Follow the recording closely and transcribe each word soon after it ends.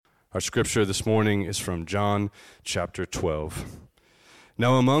Our scripture this morning is from John chapter 12.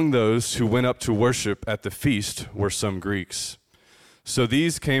 Now among those who went up to worship at the feast were some Greeks. So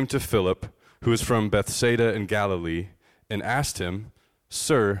these came to Philip, who was from Bethsaida in Galilee, and asked him,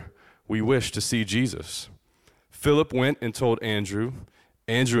 "Sir, we wish to see Jesus." Philip went and told Andrew.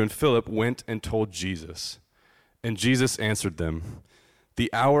 Andrew and Philip went and told Jesus. And Jesus answered them,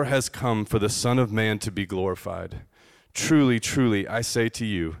 "The hour has come for the Son of Man to be glorified. Truly, truly, I say to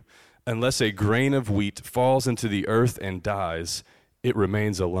you, unless a grain of wheat falls into the earth and dies, it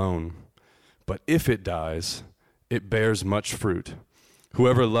remains alone. But if it dies, it bears much fruit.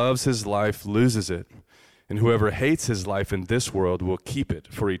 Whoever loves his life loses it, and whoever hates his life in this world will keep it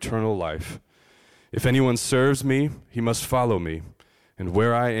for eternal life. If anyone serves me, he must follow me, and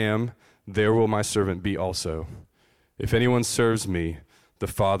where I am, there will my servant be also. If anyone serves me, the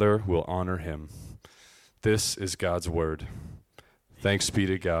Father will honor him." This is God's word. Thanks be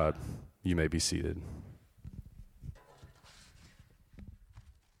to God. You may be seated.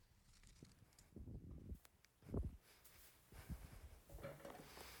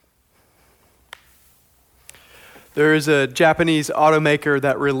 There is a Japanese automaker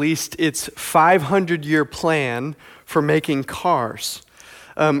that released its 500-year plan for making cars.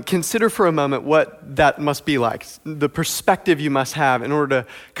 Consider for a moment what that must be like, the perspective you must have in order to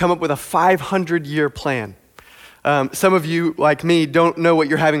come up with a 500-year plan. Some of you, like me, don't know what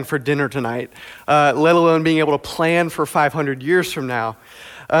you're having for dinner tonight, let alone being able to plan for 500 years from now.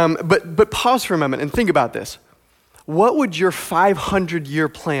 But pause for a moment and think about this. What would your 500-year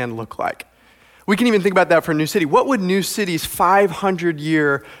plan look like? We can even think about that for New City. What would New City's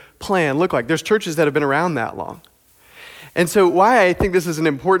 500-year plan look like? There's churches that have been around that long. And so why I think this is an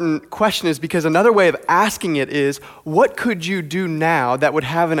important question is because another way of asking it is, what could you do now that would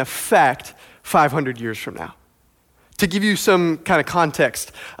have an effect 500 years from now? To give you some kind of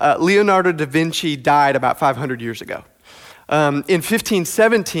context, Leonardo da Vinci died about 500 years ago. In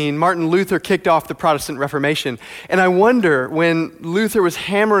 1517, Martin Luther kicked off the Protestant Reformation. And I wonder, when Luther was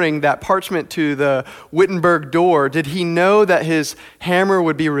hammering that parchment to the Wittenberg door, did he know that his hammer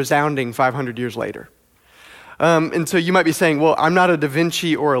would be resounding 500 years later? And so you might be saying, well, I'm not a Da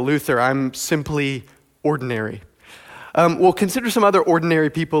Vinci or a Luther. I'm simply ordinary. Well, consider some other ordinary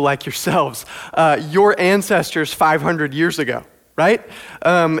people like yourselves, your ancestors 500 years ago. Right?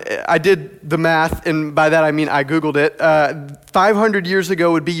 I did the math, and by that I mean I Googled it. 500 years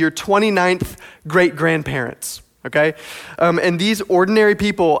ago would be your 29th great-grandparents, okay? And these ordinary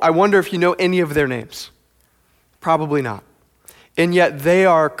people, I wonder if you know any of their names. Probably not. And yet they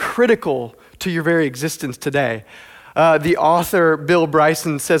are critical to your very existence today. The author, Bill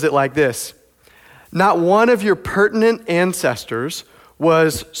Bryson, says it like this: "Not one of your pertinent ancestors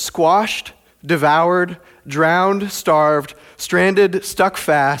was squashed, devoured, drowned, starved, stranded, stuck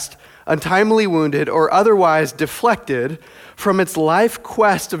fast, untimely wounded, or otherwise deflected from its life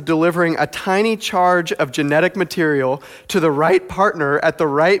quest of delivering a tiny charge of genetic material to the right partner at the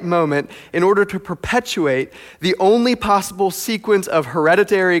right moment in order to perpetuate the only possible sequence of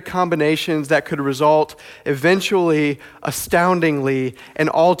hereditary combinations that could result eventually, astoundingly, and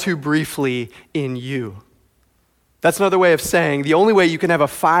all too briefly in you." That's another way of saying the only way you can have a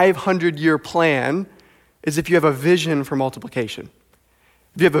 500-year plan is if you have a vision for multiplication.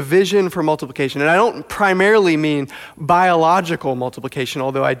 If you have a vision for multiplication, and I don't primarily mean biological multiplication,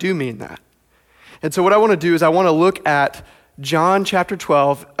 although I do mean that. And so what I want to do is I want to look at John chapter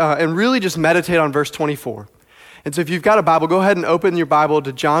 12 and really just meditate on verse 24. And so if you've got a Bible, go ahead and open your Bible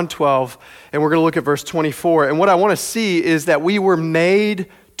to John 12, and we're going to look at verse 24. And what I want to see is that we were made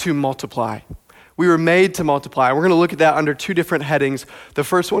to multiply. We were made to multiply. We're going to look at that under two different headings. The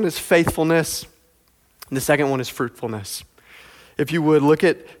first one is faithfulness, and the second one is fruitfulness. If you would, look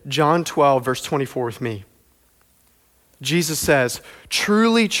at John 12, verse 24 with me. Jesus says,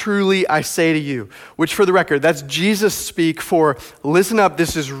 "Truly, truly, I say to you," which for the record, that's Jesus speak for, listen up,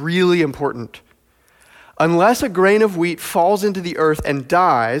 this is really important. "Unless a grain of wheat falls into the earth and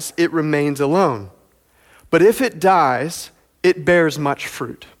dies, it remains alone. But if it dies, it bears much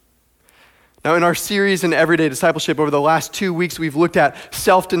fruit." Now, in our series in Everyday Discipleship, over the last 2 weeks, we've looked at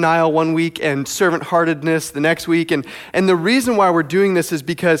self-denial one week and servant-heartedness the next week. And the reason why we're doing this is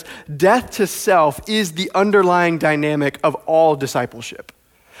because death to self is the underlying dynamic of all discipleship.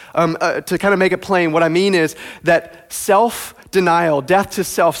 To kind of make it plain, what I mean is that self-denial, death to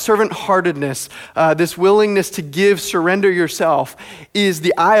self, servant-heartedness, this willingness to give, surrender yourself, is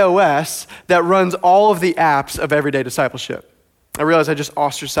the iOS that runs all of the apps of Everyday Discipleship. I realize I just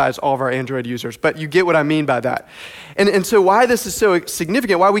ostracized all of our Android users, but you get what I mean by that. And so why this is so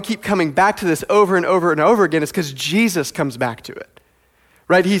significant, why we keep coming back to this over and over and over again, is because Jesus comes back to it.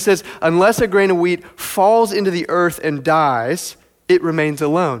 right? He says, unless a grain of wheat falls into the earth and dies, it remains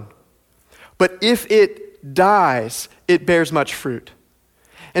alone. But if it dies, it bears much fruit.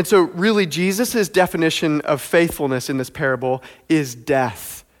 And so really, Jesus' definition of faithfulness in this parable is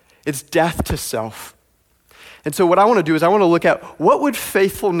death. It's death to self. And so what I want to do is I want to look at what would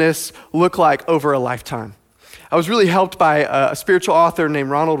faithfulness look like over a lifetime. I was really helped by a spiritual author named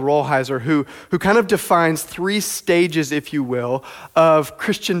Ronald Rolheiser who kind of defines 3 stages, if you will, of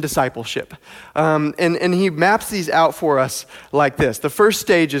Christian discipleship. And he maps these out for us like this. The first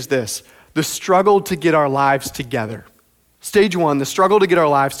stage is this: the struggle to get our lives together. Stage 1, the struggle to get our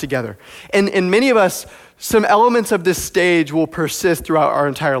lives together. And many of us, some elements of this stage will persist throughout our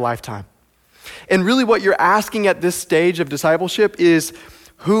entire lifetime. And really what you're asking at this stage of discipleship is,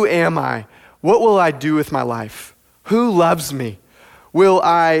 who am I? What will I do with my life? Who loves me? Will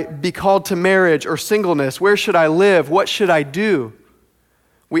I be called to marriage or singleness? Where should I live? What should I do?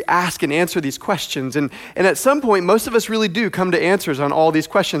 We ask and answer these questions. And at some point, most of us really do come to answers on all these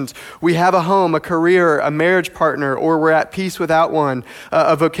questions. We have a home, a career, a marriage partner, or we're at peace without one,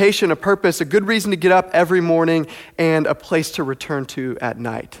 a vocation, a purpose, a good reason to get up every morning, and a place to return to at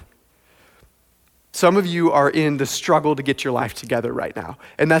night. Some of you are in the struggle to get your life together right now,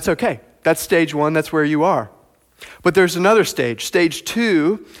 and that's okay. That's stage 1, that's where you are. But there's another stage. Stage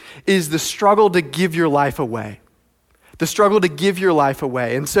 2 is the struggle to give your life away. The struggle to give your life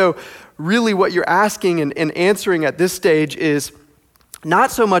away. And so really what you're asking and answering at this stage is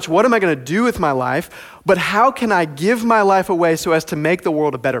not so much what am I going to do with my life, but how can I give my life away so as to make the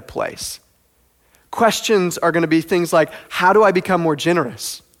world a better place? Questions are going to be things like, how do I become more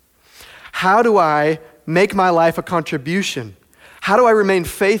generous? How do I make my life a contribution? How do I remain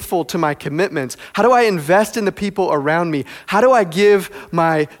faithful to my commitments? How do I invest in the people around me? How do I give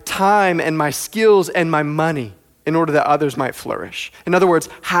my time and my skills and my money in order that others might flourish? In other words,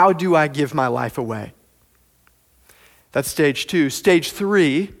 how do I give my life away? That's stage 2. Stage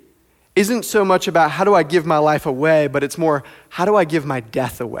 3 isn't so much about how do I give my life away, but it's more, how do I give my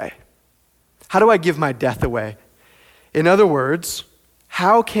death away? How do I give my death away? In other words,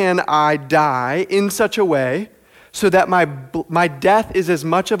 how can I die in such a way so that my death is as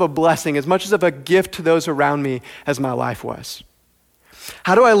much of a blessing, as much of a gift to those around me as my life was?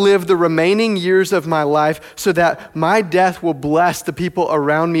 How do I live the remaining years of my life so that my death will bless the people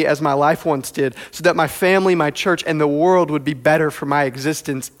around me as my life once did, so that my family, my church, and the world would be better for my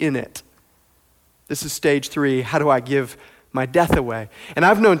existence in it? This is stage 3. How do I give my death away? And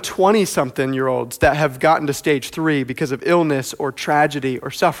I've known 20-something-year-olds that have gotten to stage 3 because of illness or tragedy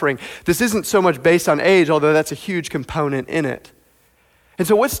or suffering. This isn't so much based on age, although that's a huge component in it. And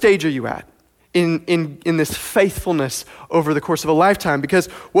so what stage are you at in this faithfulness over the course of a lifetime? Because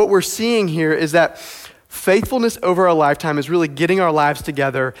what we're seeing here is that faithfulness over a lifetime is really getting our lives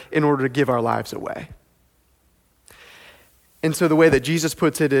together in order to give our lives away. And so the way that Jesus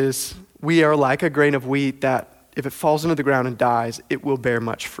puts it is, we are like a grain of wheat that if it falls into the ground and dies, it will bear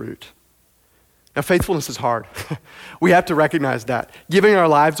much fruit. Now, faithfulness is hard. We have to recognize that. Giving our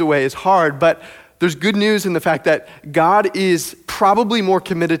lives away is hard, but there's good news in the fact that God is probably more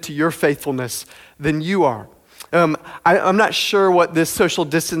committed to your faithfulness than you are. I'm not sure what this social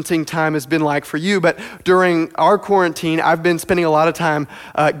distancing time has been like for you, but during our quarantine, I've been spending a lot of time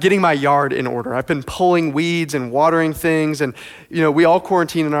getting my yard in order. I've been pulling weeds and watering things, and we all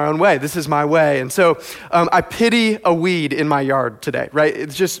quarantine in our own way. This is my way. And so I pity a weed in my yard today, right?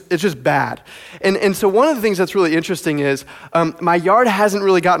 It's just bad. And so one of the things that's really interesting is my yard hasn't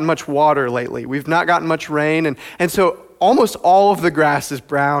really gotten much water lately. We've not gotten much rain, and so almost all of the grass is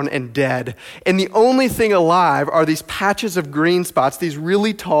brown and dead. And the only thing alive are these patches of green spots, these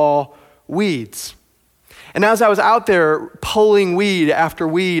really tall weeds. And as I was out there pulling weed after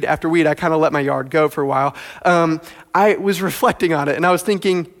weed after weed, I kind of let my yard go for a while. I was reflecting on it, and I was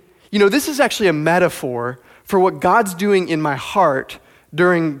thinking, this is actually a metaphor for what God's doing in my heart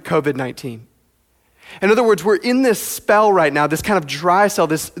during COVID-19. In other words, we're in this spell right now, this kind of dry spell,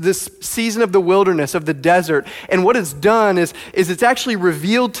 this season of the wilderness, of the desert. And what it's done is it's actually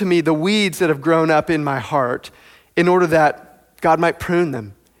revealed to me the weeds that have grown up in my heart in order that God might prune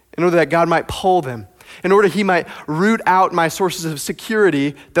them, in order that God might pull them, in order He might root out my sources of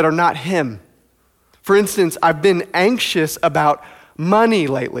security that are not Him. For instance, I've been anxious about money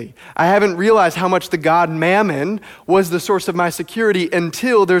lately. I haven't realized how much the god Mammon was the source of my security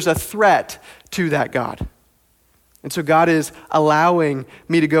until there's a threat to that god. And so God is allowing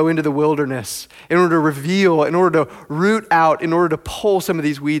me to go into the wilderness in order to reveal, in order to root out, in order to pull some of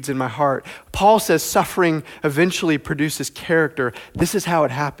these weeds in my heart. Paul says suffering eventually produces character. This is how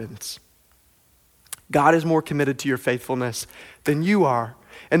it happens. God is more committed to your faithfulness than you are.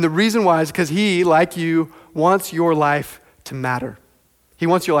 And the reason why is because he, like you, wants your life to matter. He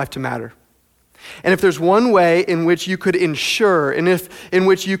wants your life to matter. And if there's one way in which you could ensure, and in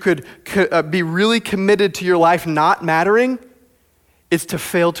which you could be really committed to your life not mattering, it's to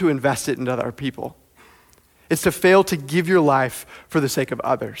fail to invest it in other people. It's to fail to give your life for the sake of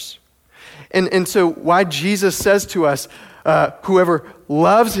others. And so why Jesus says to us, whoever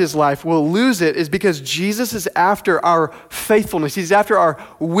loves his life will lose it, is because Jesus is after our faithfulness. He's after our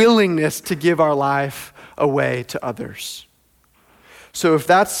willingness to give our life away to others. So if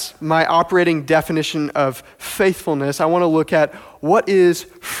that's my operating definition of faithfulness, I want to look at what is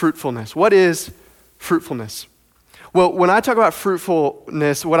fruitfulness. What is fruitfulness? Well, when I talk about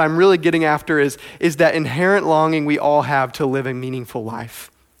fruitfulness, what I'm really getting after is that inherent longing we all have to live a meaningful life.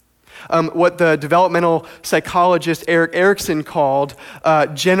 What the developmental psychologist Erik Erikson called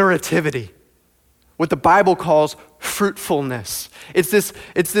generativity. What the Bible calls fruitfulness. It's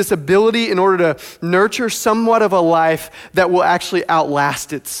this ability in order to nurture somewhat of a life that will actually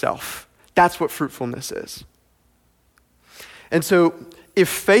outlast itself. That's what fruitfulness is. And so if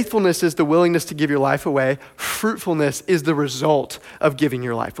faithfulness is the willingness to give your life away, fruitfulness is the result of giving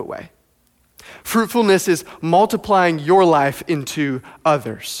your life away. Fruitfulness is multiplying your life into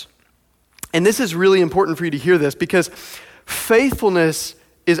others. And this is really important for you to hear this, because faithfulness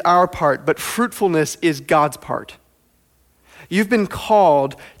is our part, but fruitfulness is God's part. You've been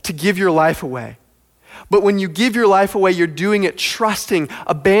called to give your life away. But when you give your life away, you're doing it trusting,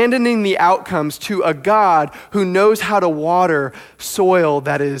 abandoning the outcomes to a God who knows how to water soil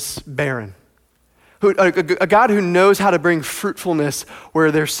that is barren. A God who knows how to bring fruitfulness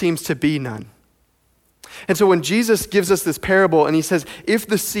where there seems to be none. And so when Jesus gives us this parable and he says, if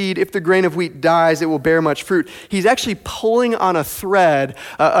the grain of wheat dies, it will bear much fruit, he's actually pulling on a thread,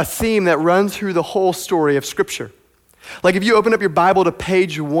 a theme that runs through the whole story of Scripture. Like if you open up your Bible to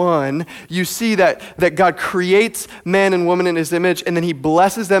page 1, you see that God creates man and woman in his image, and then he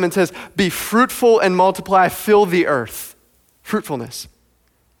blesses them and says, be fruitful and multiply, fill the earth. Fruitfulness.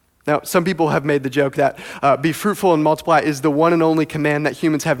 Now, some people have made the joke that be fruitful and multiply is the one and only command that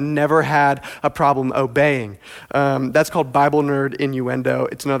humans have never had a problem obeying. That's called Bible nerd innuendo.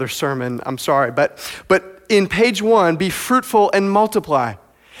 It's another sermon. I'm sorry. But in page 1, be fruitful and multiply.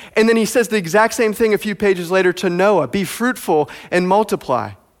 And then he says the exact same thing a few pages later to Noah. Be fruitful and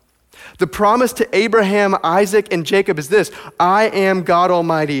multiply. The promise to Abraham, Isaac, and Jacob is this: I am God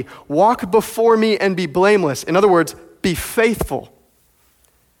Almighty. Walk before me and be blameless. In other words, be faithful,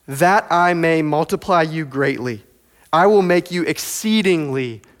 that I may multiply you greatly. I will make you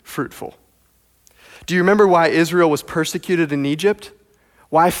exceedingly fruitful. Do you remember why Israel was persecuted in Egypt?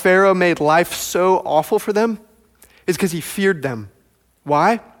 Why Pharaoh made life so awful for them? It's because he feared them.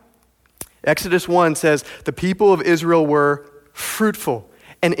 Why? Exodus 1 says, the people of Israel were fruitful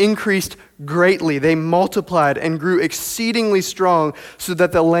and increased greatly. They multiplied and grew exceedingly strong so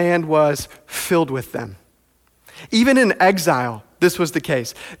that the land was filled with them. Even in exile, this was the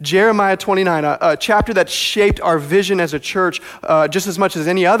case. Jeremiah 29, a chapter that shaped our vision as a church just as much as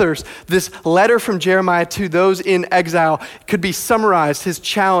any others, this letter from Jeremiah to those in exile could be summarized, his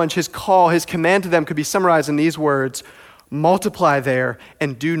challenge, his call, his command to them could be summarized in these words: multiply there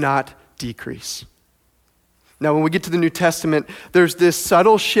and do not decrease. Now, when we get to the New Testament, there's this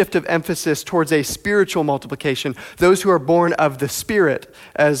subtle shift of emphasis towards a spiritual multiplication, those who are born of the Spirit,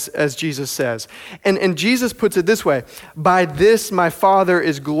 as Jesus says. And Jesus puts it this way: by this my Father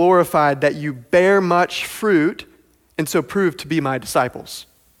is glorified, that you bear much fruit, and so prove to be my disciples.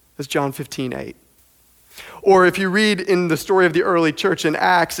 That's John 15:8. Or if you read in the story of the early church in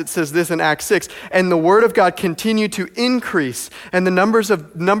Acts, it says this in Acts 6, and the word of God continued to increase, and the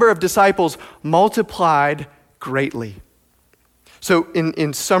number of disciples multiplied greatly. So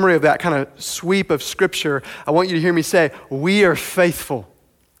in summary of that kind of sweep of Scripture, I want you to hear me say, we are faithful.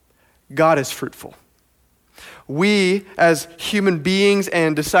 God is fruitful. We, as human beings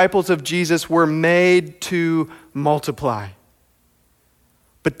and disciples of Jesus, were made to multiply.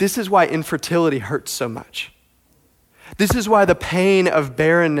 But this is why infertility hurts so much. This is why the pain of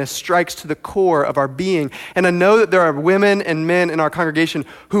barrenness strikes to the core of our being. And I know that there are women and men in our congregation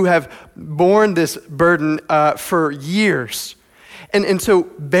who have borne this burden for years. And so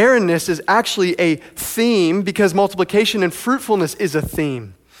barrenness is actually a theme because multiplication and fruitfulness is a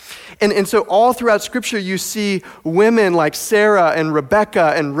theme. And so all throughout Scripture, you see women like Sarah and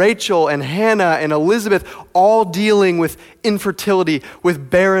Rebecca and Rachel and Hannah and Elizabeth all dealing with infertility, with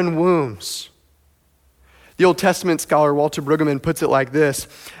barren wombs. The Old Testament scholar Walter Brueggemann puts it like this: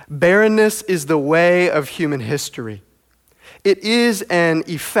 barrenness is the way of human history. It is an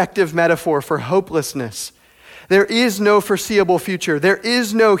effective metaphor for hopelessness. There is no foreseeable future. There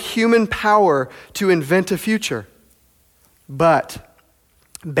is no human power to invent a future. But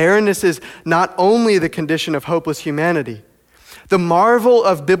barrenness is not only the condition of hopeless humanity. The marvel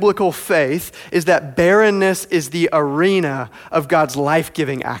of biblical faith is that barrenness is the arena of God's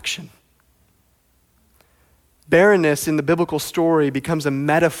life-giving action. Barrenness in the biblical story becomes a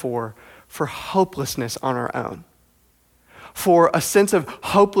metaphor for hopelessness on our own, for a sense of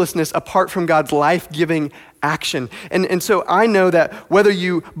hopelessness apart from God's life-giving action. And so I know that whether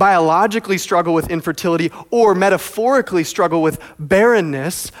you biologically struggle with infertility or metaphorically struggle with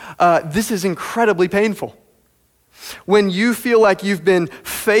barrenness, this is incredibly painful. When you feel like you've been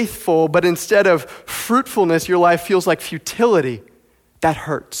faithful, but instead of fruitfulness, your life feels like futility, that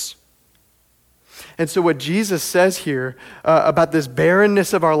hurts. And so what Jesus says here about this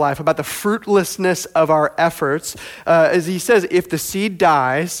barrenness of our life, about the fruitlessness of our efforts, is he says, if the seed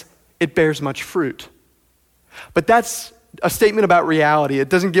dies, it bears much fruit. But that's a statement about reality. It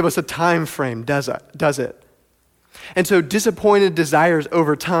doesn't give us a time frame, does it? And so disappointed desires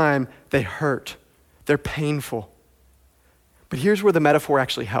over time, they hurt. They're painful. But here's where the metaphor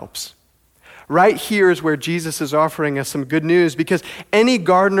actually helps. Right here is where Jesus is offering us some good news, because any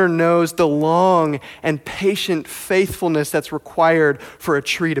gardener knows the long and patient faithfulness that's required for a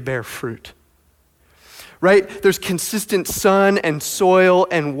tree to bear fruit. Right? There's consistent sun and soil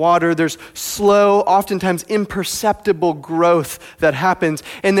and water. There's slow, oftentimes imperceptible growth that happens.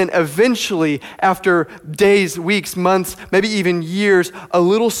 And then eventually, after days, weeks, months, maybe even years, a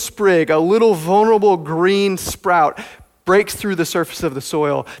little sprig, a little vulnerable green sprout breaks through the surface of the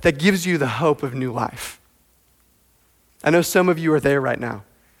soil that gives you the hope of new life. I know some of you are there right now.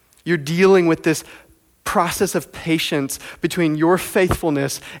 You're dealing with this process of patience between your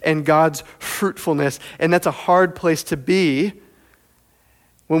faithfulness and God's fruitfulness, and that's a hard place to be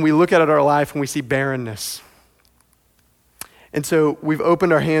when we look at our life and we see barrenness. And so we've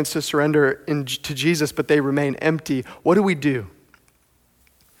opened our hands to surrender to Jesus, but they remain empty. What do?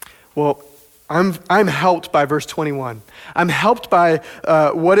 Well, I'm helped by verse 21. I'm helped by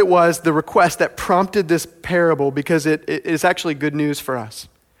what it was, the request that prompted this parable, because it is actually good news for us.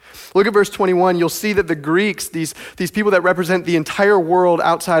 Look at verse 21. You'll see that the Greeks, these people that represent the entire world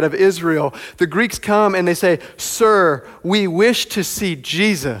outside of Israel, the Greeks come and they say, "Sir, we wish to see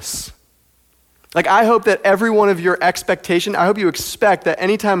Jesus." Like, I hope that every one of your expectation, I hope you expect that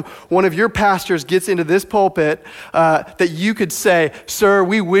anytime one of your pastors gets into this pulpit, that you could say, "Sir,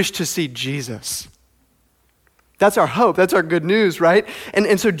 we wish to see Jesus." That's our hope. That's our good news, right?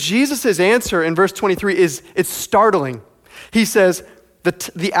 And so Jesus' answer in verse 23 it's startling. He says,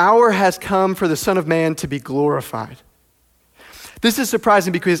 the hour has come for the Son of Man to be glorified. This is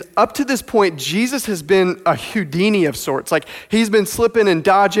surprising because up to this point, Jesus has been a Houdini of sorts. Like, he's been slipping and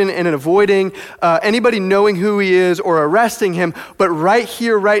dodging and avoiding anybody knowing who he is or arresting him. But right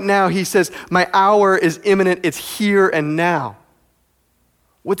here, right now, he says, my hour is imminent. It's here and now.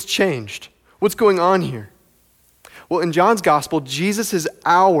 What's changed? What's going on here? Well, in John's gospel, Jesus'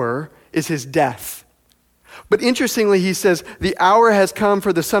 hour is his death. But interestingly, he says, the hour has come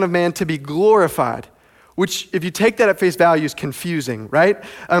for the Son of Man to be glorified. Which, if you take that at face value, is confusing, right?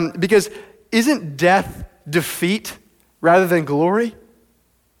 Because isn't death defeat rather than glory?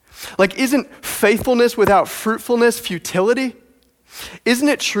 Like, isn't faithfulness without fruitfulness futility? Isn't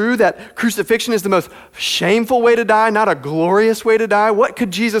it true that crucifixion is the most shameful way to die, not a glorious way to die? What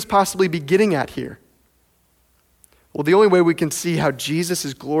could Jesus possibly be getting at here? Well, the only way we can see how Jesus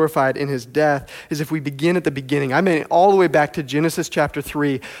is glorified in his death is if we begin at the beginning. I mean, all the way back to Genesis chapter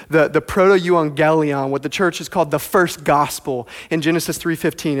 3, the proto-evangelion, what the church has called the first gospel in Genesis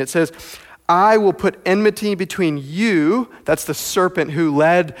 3:15. It says, I will put enmity between you, that's the serpent who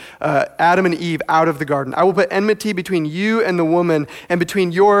led Adam and Eve out of the garden. I will put enmity between you and the woman, and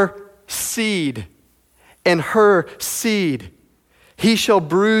between your seed and her seed. He shall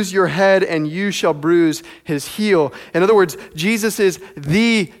bruise your head, and you shall bruise his heel. In other words, Jesus is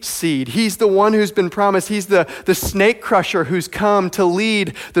the seed. He's the one who's been promised. He's the snake crusher who's come to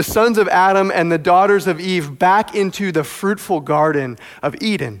lead the sons of Adam and the daughters of Eve back into the fruitful garden of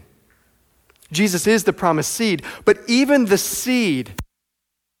Eden. Jesus is the promised seed, but even the seed can't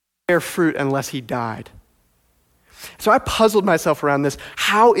bear fruit unless he died. So I puzzled myself around this.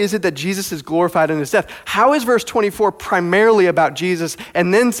 How is it that Jesus is glorified in his death? How is verse 24 primarily about Jesus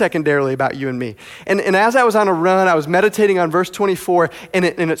and then secondarily about you and me? And as I was on a run, I was meditating on verse 24, and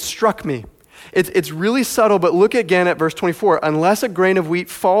it struck me. It's really subtle, but look again at verse 24. Unless a grain of wheat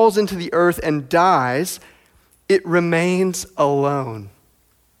falls into the earth and dies, it remains alone.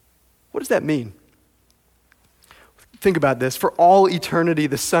 What does that mean? Think about this. For all eternity,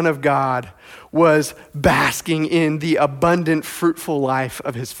 the Son of God was basking in the abundant, fruitful life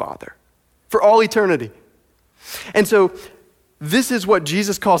of his Father. For all eternity. And so this is what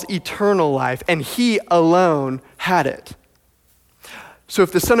Jesus calls eternal life, and he alone had it. So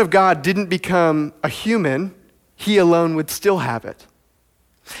if the Son of God didn't become a human, he alone would still have it.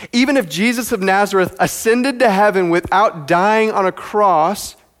 Even if Jesus of Nazareth ascended to heaven without dying on a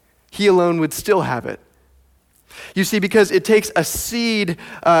cross, he alone would still have it. You see, because it takes a seed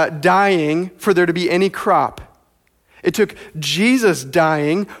dying for there to be any crop. It took Jesus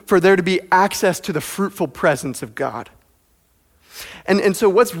dying for there to be access to the fruitful presence of God. And so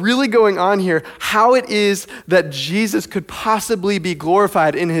what's really going on here, how it is that Jesus could possibly be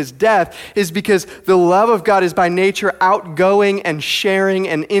glorified in his death, is because the love of God is by nature outgoing and sharing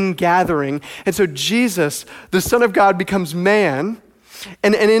and ingathering. And so Jesus, the Son of God, becomes man.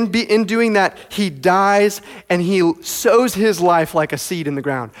 And in doing that, he dies and he sows his life like a seed in the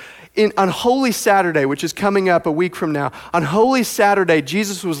ground. On Holy Saturday, which is coming up a week from now, on Holy Saturday,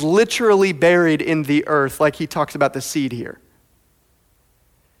 Jesus was literally buried in the earth, like he talks about the seed here.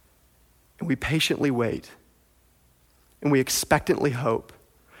 And we patiently wait, and we expectantly hope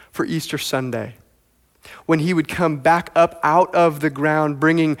for Easter Sunday, when he would come back up out of the ground,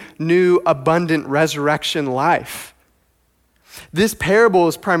 bringing new, abundant resurrection life. This parable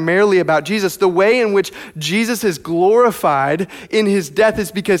is primarily about Jesus. The way in which Jesus is glorified in his death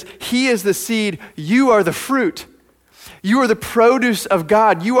is because he is the seed, you are the fruit. You are the produce of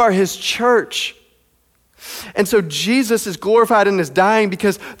God. You are his church. And so Jesus is glorified in his dying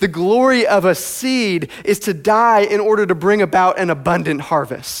because the glory of a seed is to die in order to bring about an abundant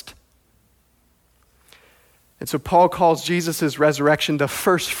harvest. And so Paul calls Jesus' resurrection the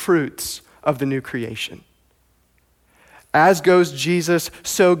first fruits of the new creation. As goes Jesus,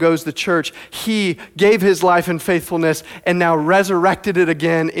 so goes the church. He gave his life in faithfulness and now resurrected it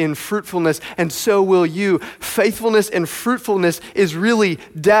again in fruitfulness, and so will you. Faithfulness and fruitfulness is really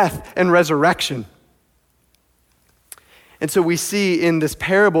death and resurrection. And so we see in this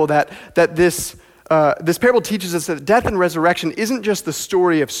parable that this parable teaches us that death and resurrection isn't just the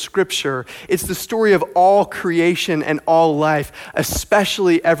story of Scripture, it's the story of all creation and all life,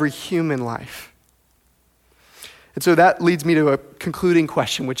 especially every human life. And so that leads me to a concluding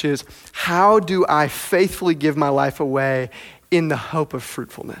question, which is, how do I faithfully give my life away in the hope of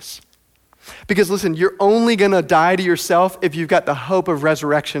fruitfulness? Because listen, you're only going to die to yourself if you've got the hope of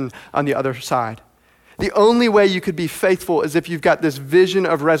resurrection on the other side. The only way you could be faithful is if you've got this vision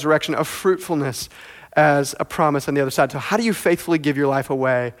of resurrection, of fruitfulness as a promise on the other side. So how do you faithfully give your life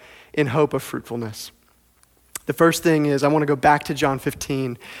away in hope of fruitfulness? The first thing is, I want to go back to John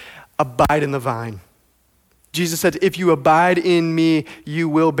 15, abide in the vine. Jesus said, if you abide in me, you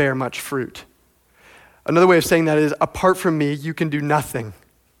will bear much fruit. Another way of saying that is, apart from me, you can do nothing.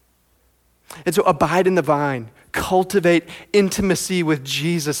 And so abide in the vine. Cultivate intimacy with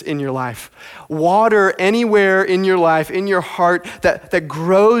Jesus in your life. Water anywhere in your life, in your heart, that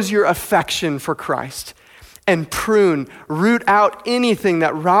grows your affection for Christ. And prune, root out anything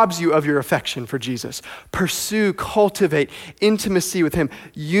that robs you of your affection for Jesus. Pursue, cultivate intimacy with him,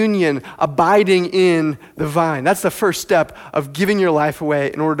 union, abiding in the vine. That's the first step of giving your life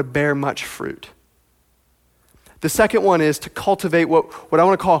away in order to bear much fruit. The second one is to cultivate what I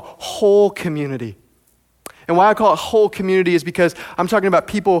want to call whole community. And why I call it whole community is because I'm talking about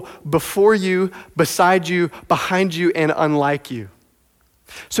people before you, beside you, behind you, and unlike you.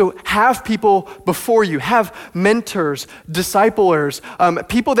 So have people before you, have mentors, disciplers,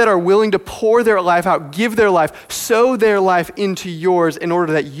 people that are willing to pour their life out, give their life, sow their life into yours in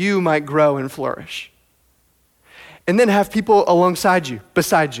order that you might grow and flourish. And then have people alongside you,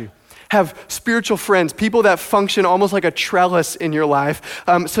 beside you. Have spiritual friends, people that function almost like a trellis in your life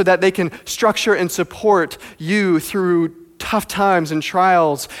so that they can structure and support you through tough times and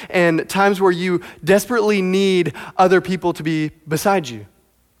trials and times where you desperately need other people to be beside you.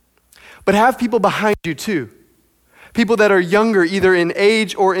 But have people behind you too. People that are younger, either in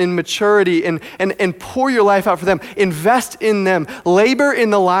age or in maturity, and pour your life out for them. Invest in them. Labor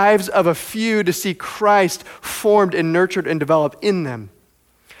in the lives of a few to see Christ formed and nurtured and developed in them.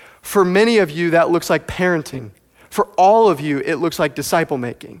 For many of you, that looks like parenting. For all of you, it looks like disciple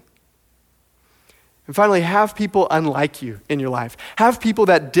making. And finally, have people unlike you in your life. Have people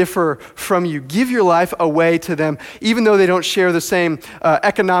that differ from you. Give your life away to them, even though they don't share the same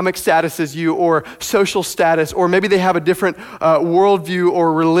economic status as you or social status, or maybe they have a different worldview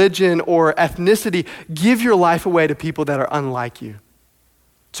or religion or ethnicity. Give your life away to people that are unlike you.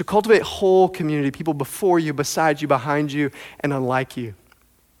 So cultivate whole community, people before you, beside you, behind you, and unlike you.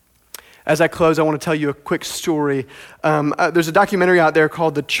 As I close, I want to tell you a quick story. There's a documentary out there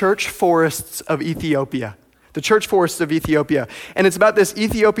called The Church Forests of Ethiopia. The Church Forests of Ethiopia. And it's about this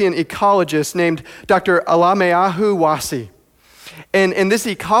Ethiopian ecologist named Dr. Alameahu Wasi. And this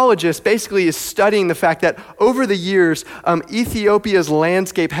ecologist basically is studying the fact that over the years, Ethiopia's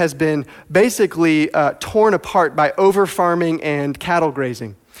landscape has been basically torn apart by over-farming and cattle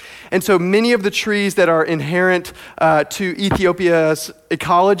grazing. And so many of the trees that are inherent to Ethiopia's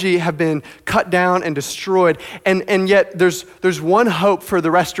ecology have been cut down and destroyed. And yet there's one hope for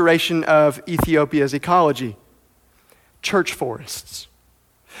the restoration of Ethiopia's ecology: church forests.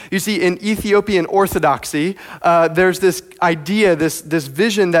 You see, in Ethiopian Orthodoxy, there's this idea, this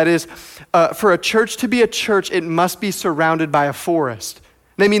vision that is, for a church to be a church, it must be surrounded by a forest.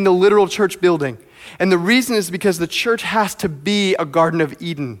 They mean the literal church building. And the reason is because the church has to be a Garden of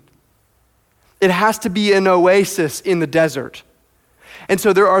Eden. It has to be an oasis in the desert. And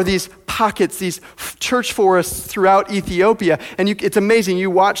so there are these pockets, these church forests throughout Ethiopia. And it's amazing. You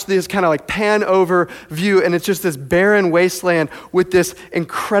watch this kind of like pan over view, and it's just this barren wasteland with this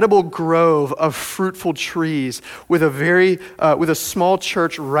incredible grove of fruitful trees with a small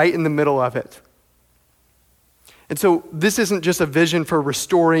church right in the middle of it. And so this isn't just a vision for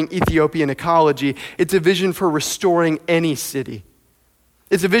restoring Ethiopian ecology. It's a vision for restoring any city.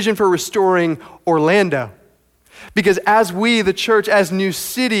 It's a vision for restoring Orlando. Because as we, the church, as New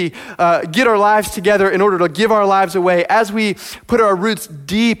City, get our lives together in order to give our lives away, as we put our roots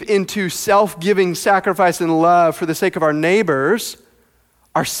deep into self-giving sacrifice and love for the sake of our neighbors,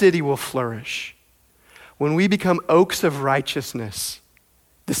 our city will flourish. When we become oaks of righteousness,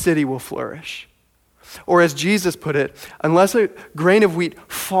 the city will flourish. Or as Jesus put it, unless a grain of wheat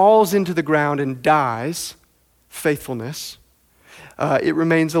falls into the ground and dies, faithfulness, it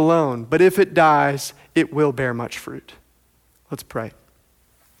remains alone. But if it dies, it will bear much fruit. Let's pray.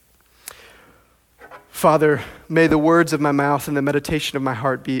 Father, may the words of my mouth and the meditation of my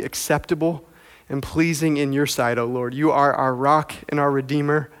heart be acceptable and pleasing in your sight, O Lord. You are our rock and our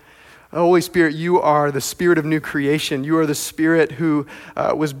Redeemer. Holy Spirit, you are the Spirit of new creation. You are the Spirit who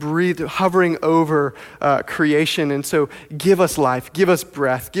was breathed, hovering over creation. And so give us life, give us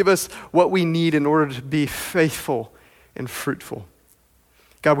breath, give us what we need in order to be faithful and fruitful.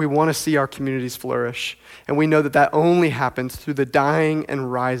 God, we want to see our communities flourish, and we know that that only happens through the dying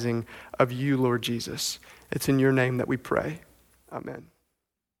and rising of you, Lord Jesus. It's in your name that we pray. Amen.